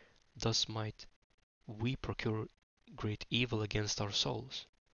 Thus might we procure great evil against our souls.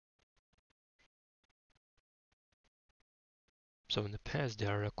 So in the past there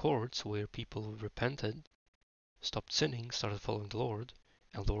are records where people repented, stopped sinning, started following the Lord,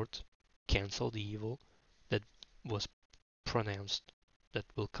 and the Lord canceled the evil that was pronounced that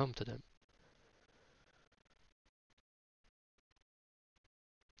will come to them.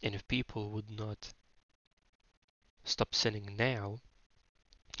 And if people would not stop sinning now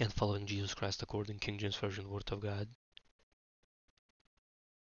and following Jesus Christ according to King James Version Word of God,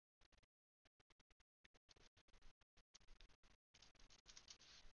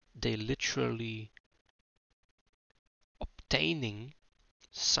 they literally obtaining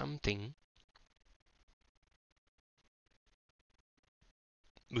something,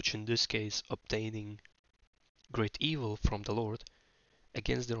 which in this case obtaining great evil from the Lord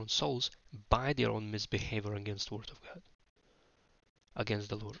against their own souls by their own misbehavior against the word of God, against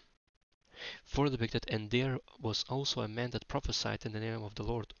the Lord. For depicted, and there was also a man that prophesied in the name of the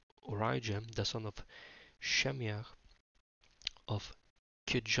Lord, Orijah, the son of Shemiah of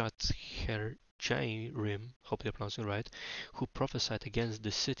Kijat Jairim, hopefully I pronounced it right, who prophesied against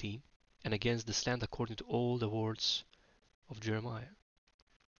the city and against this land according to all the words of Jeremiah.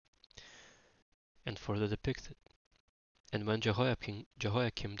 And further depicted, and when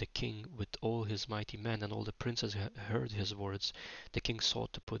Jehoiakim the king with all his mighty men and all the princes heard his words, the king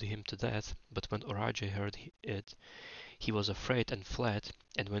sought to put him to death. But when Orijah heard it, he was afraid and fled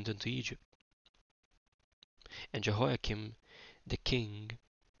and went into Egypt. And Jehoiakim the king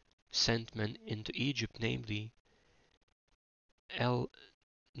sent men into Egypt, namely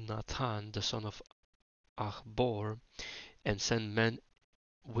Elnathan the son of Achbor, and sent men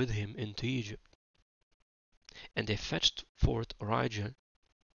with him into Egypt. And they fetched forth Orijah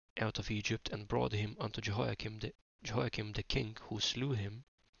out of Egypt, and brought him unto Jehoiakim the king, who slew him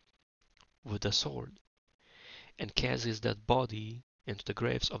with the sword, and cast his dead body into the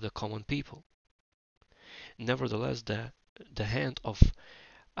graves of the common people. Nevertheless, the hand of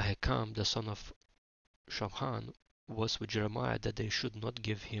Ahikam the son of Shaphan was with Jeremiah, that they should not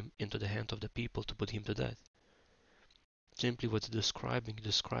give him into the hand of the people to put him to death. Simply what's describing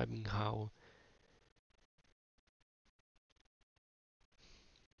how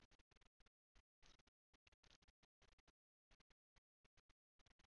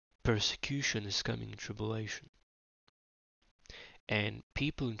persecution is coming in tribulation, and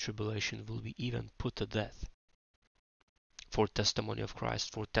people in tribulation will be even put to death for testimony of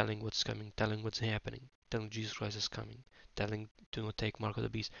Christ, for telling what's coming, telling what's happening, telling Jesus Christ is coming, telling to not take mark of the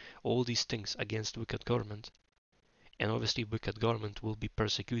beast, all these things against wicked government. And obviously wicked government will be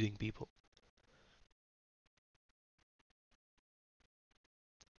persecuting people.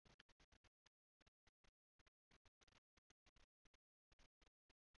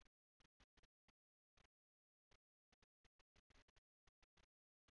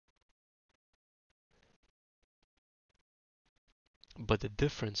 But the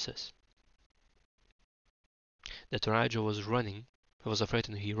difference is that Elijah was running, he was afraid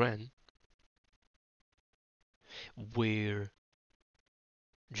and he ran, where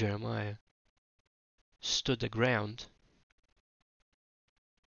Jeremiah stood the ground,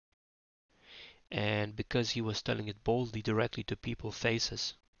 and because he was telling it boldly directly to people's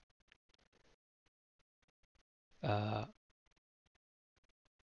faces, Ahikam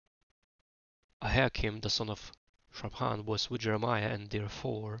the son of Shaphan was with Jeremiah, and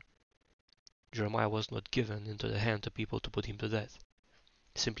therefore Jeremiah was not given into the hand of people to put him to death.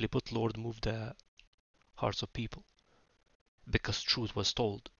 Simply put, Lord moved the hearts of people because truth was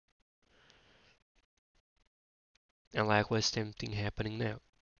told. And likewise, same thing happening now.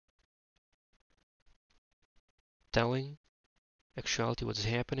 Telling actuality what's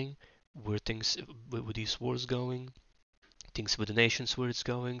happening, where things with these wars going, things with the nations where it's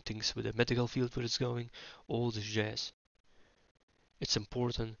going, things with the medical field where it's going, all this jazz. It's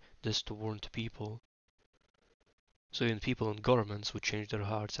important this to warn to people, so even people in governments would change their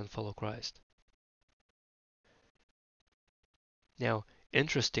hearts and follow Christ. Now,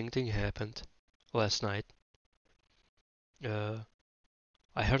 interesting thing happened last night. I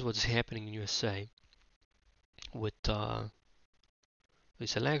heard what's happening in USA with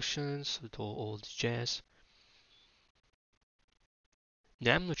these elections, with all this jazz.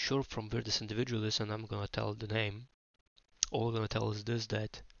 Now I'm not sure from where this individual is, and I'm gonna tell the name. All I'm gonna tell is this,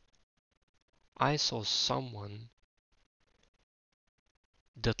 that I saw someone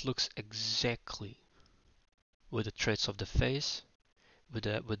that looks exactly with the traits of the face, with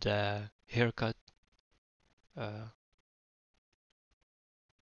the haircut, uh,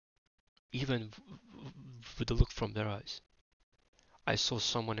 even with the look from their eyes. I saw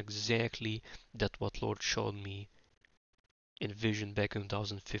someone exactly that what Lord showed me in vision back in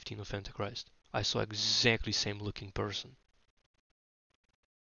 2015 of Antichrist. I saw exactly same looking person.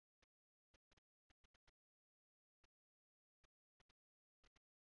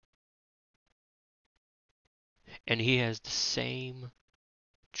 And he has the same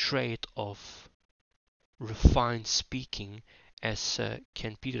trait of refined speaking as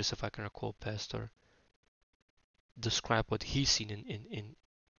Ken Peters, if I can recall, Pastor, describe what he's seen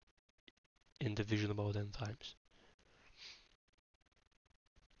in the vision about end times.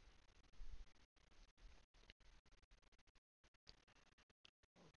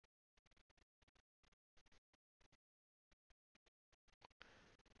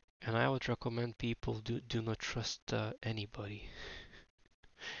 And I would recommend people do not trust anybody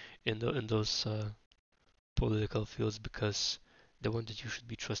in those political fields, because the one that you should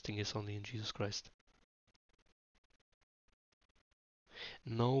be trusting is only in Jesus Christ.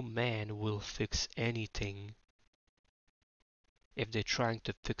 No man will fix anything if they're trying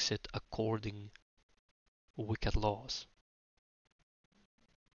to fix it according wicked laws.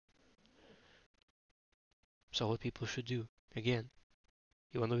 So what people should do, again,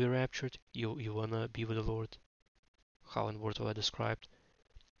 you want to be raptured, you want to be with the Lord, how in Word of God described,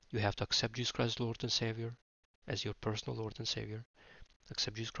 you have to accept Jesus Christ Lord and Savior as your personal Lord and Savior.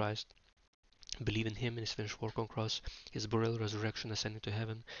 Accept Jesus Christ, believe in Him and His finished work on cross, His burial, resurrection, ascending to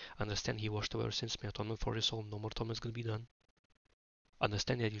heaven. Understand He washed away our sins, made atonement for your soul. No more atonement is going to be done.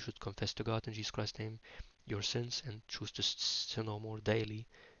 Understand that you should confess to God in Jesus Christ's name your sins and choose to sin no more daily,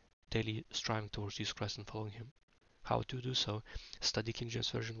 striving towards Jesus Christ and following Him. How to do so? Study King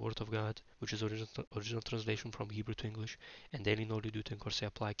James Version Word of God, which is original translation from Hebrew to English, and daily know, do, think, or say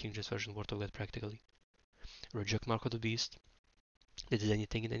apply King James Version Word of God practically. Reject mark of the beast. That is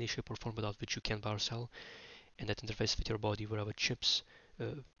anything in any shape or form without which you can buy or sell, and that interface with your body, wherever chips,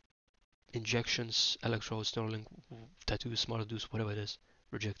 injections, electrodes, Neuralink, tattoos, smart tattoos, whatever it is,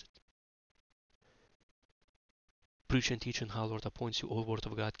 reject it. Preach and teach, and how Lord appoints you all Word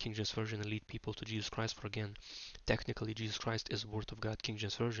of God, King James Version, and lead people to Jesus Christ. For again, technically Jesus Christ is Word of God, King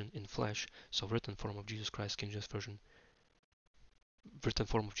James Version in flesh, so written form of Jesus Christ, King James Version. Written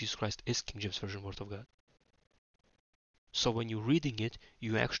form of Jesus Christ is King James Version Word of God. So when you're reading it,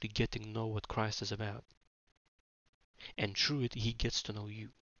 you're actually getting to know what Christ is about. And through it, He gets to know you.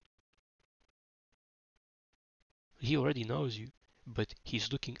 He already knows you, but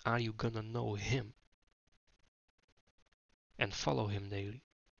He's looking, are you gonna know Him and follow Him daily?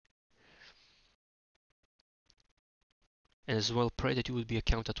 And as well, pray that you would be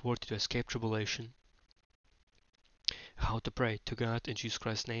accounted worthy to escape tribulation. How to pray to God in Jesus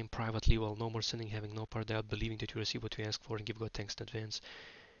Christ's name privately, while no more sinning, having no part doubt, believing that you receive what you ask for, and give God thanks in advance.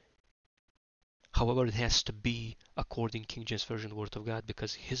 However, it has to be according King James Version Word of God,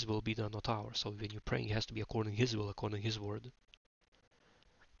 because His will be done, not ours. So when you're praying, it has to be according His will, according His Word.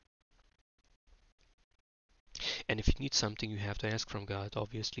 And if you need something, you have to ask from God,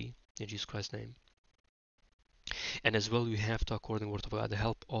 obviously, in Jesus Christ's name. And as well, you have to, according to the Word of God,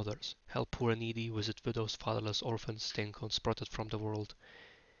 help others. Help poor and needy, visit widows, fatherless, orphans, staying sprouted from the world.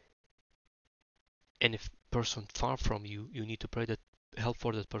 And if person far from you, you need to pray that help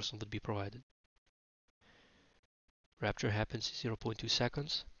for that person would be provided. Rapture happens in 0.2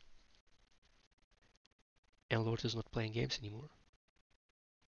 seconds. And Lord is not playing games anymore.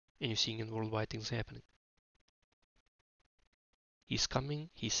 And you're seeing in worldwide things happening. He's coming,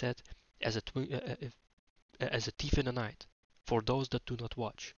 He said, as a thief in the night, for those that do not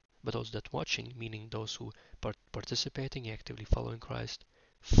watch. But those that watching, meaning those who participating, actively following Christ,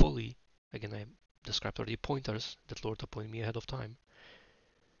 fully, again I described already pointers that Lord appointed me ahead of time.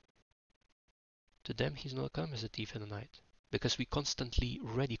 To them He's not come as a thief in the night, because we constantly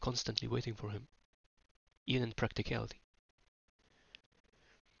ready, constantly waiting for Him, even in practicality.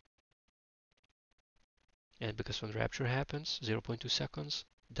 And because when rapture happens, 0.2 seconds,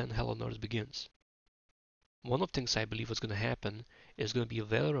 then hell on earth begins. One of the things I believe what's going to happen is going to be a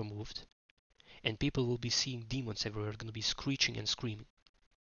veil removed, and people will be seeing demons everywhere, going to be screeching and screaming.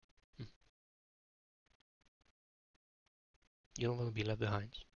 You don't want to be left behind.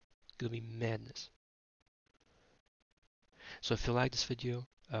 It's going to be madness. So if you like this video,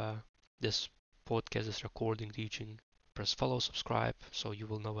 this podcast, this recording, teaching, press follow, subscribe, so you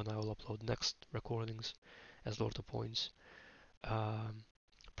will know when I will upload next recordings as Lord appoints.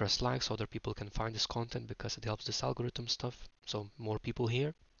 Press like so other people can find this content, because it helps this algorithm stuff. So more people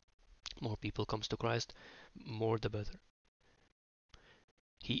here, more people comes to Christ, more the better.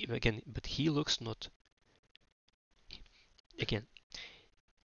 But he looks not, again,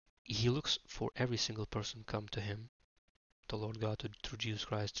 he looks for every single person come to him, the Lord God, through Jesus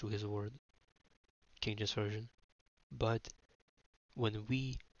Christ, through his word, King James Version. But when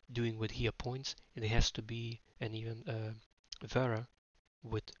we doing what he appoints, it has to be, and even Vera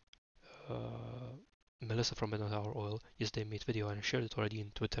with Melissa from Another Hour Oil, yes, they made video and I shared it already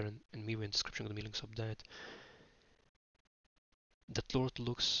in Twitter, and maybe in the description gonna be links of that. That Lord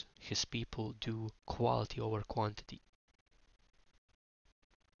looks his people do quality over quantity.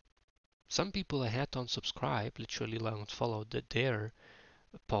 Some people I had to unsubscribe, literally unfollow their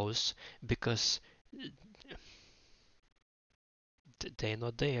posts, because they're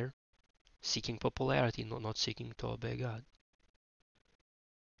not there seeking popularity, not seeking to obey God.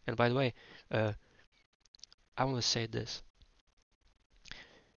 And by the way, I want to say this.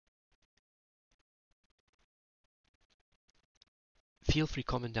 Feel free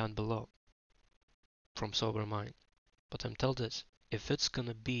comment down below from sober mind. But I'm telling this, if it's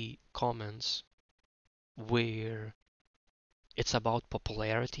gonna be comments where it's about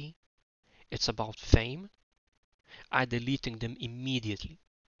popularity, it's about fame, I'm deleting them immediately.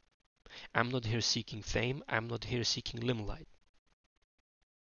 I'm not here seeking fame, I'm not here seeking limelight.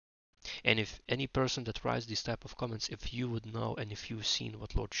 And if any person that writes these type of comments, if you would know and if you've seen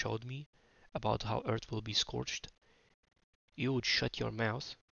what Lord showed me about how earth will be scorched, you would shut your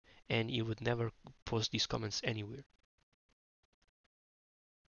mouth and you would never post these comments anywhere.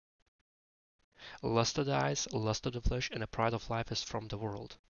 Lust of the eyes, lust of the flesh, and the pride of life is from the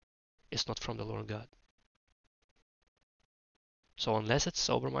world. It's not from the Lord God. So unless it's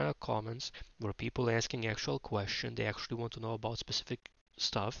sober-minded comments where people are asking actual question, they actually want to know about specific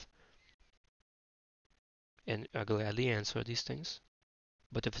stuff, and I gladly answer these things.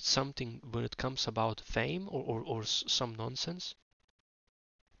 But if it's something when it comes about fame or some nonsense,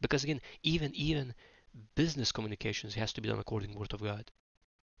 because again, even business communications has to be done according to the Word of God.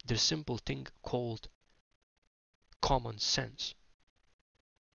 There's a simple thing called common sense.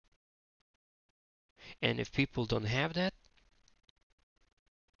 And if people don't have that,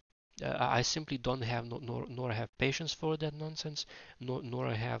 I simply don't have nor I have patience for that nonsense, nor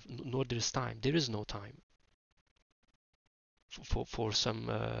there's time. There is no time for some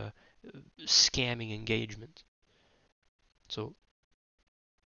scamming engagement. So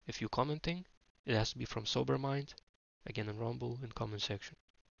if you're commenting, it has to be from sober mind, again in Rumble in comment section.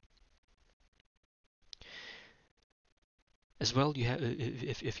 As well, you have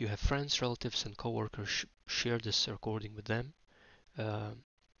if you have friends, relatives, and coworkers, share this recording with them,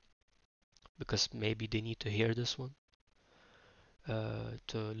 because maybe they need to hear this one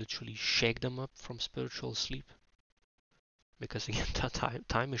to literally shake them up from spiritual sleep. Because again,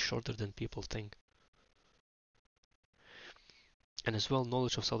 time is shorter than people think. And as well,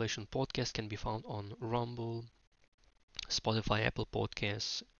 Knowledge of Salvation podcast can be found on Rumble, Spotify, Apple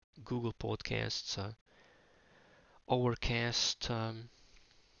Podcasts, Google Podcasts, Overcast,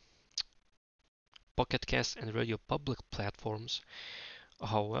 Pocket Cast, and Radio Public platforms.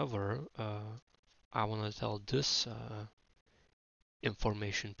 However, I want to tell this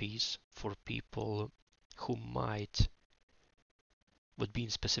information piece for people who would be in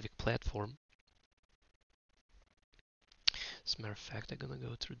specific platform. As a matter of fact, I'm gonna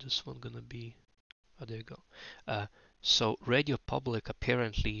go through this one. Gonna be, oh, there you go. So Radio Public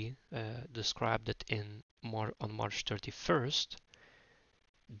apparently described that on March 31st,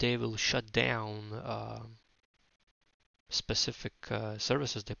 they will shut down specific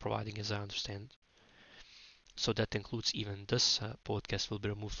services they're providing, as I understand. So that includes even this podcast will be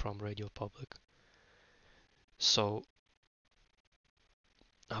removed from Radio Public. So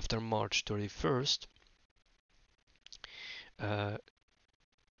after March 31st,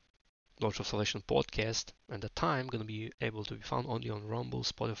 Knowledge of Salvation podcast and the time going to be able to be found only on Rumble,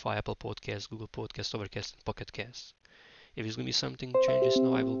 Spotify, Apple Podcasts, Google Podcasts, Overcast, and Pocket Casts. If there's going to be something changes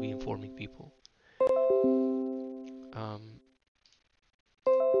now, I will be informing people.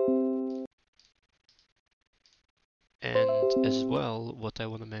 And as well, what I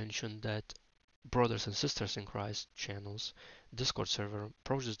want to mention that brothers and sisters in Christ channels, Discord server,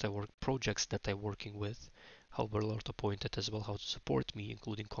 projects that I'm working with, how the Lord appointed, as well how to support me,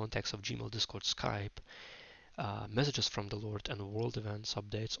 including contacts of Gmail, Discord, Skype, messages from the Lord, and world events,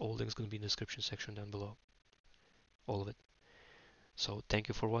 updates, all links going to be in the description section down below. All of it. So thank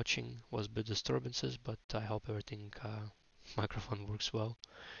you for watching. Was a bit disturbances, but I hope everything microphone works well.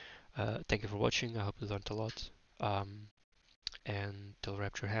 Thank you for watching. I hope you learned a lot. And till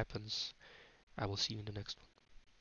rapture happens, I will see you in the next one.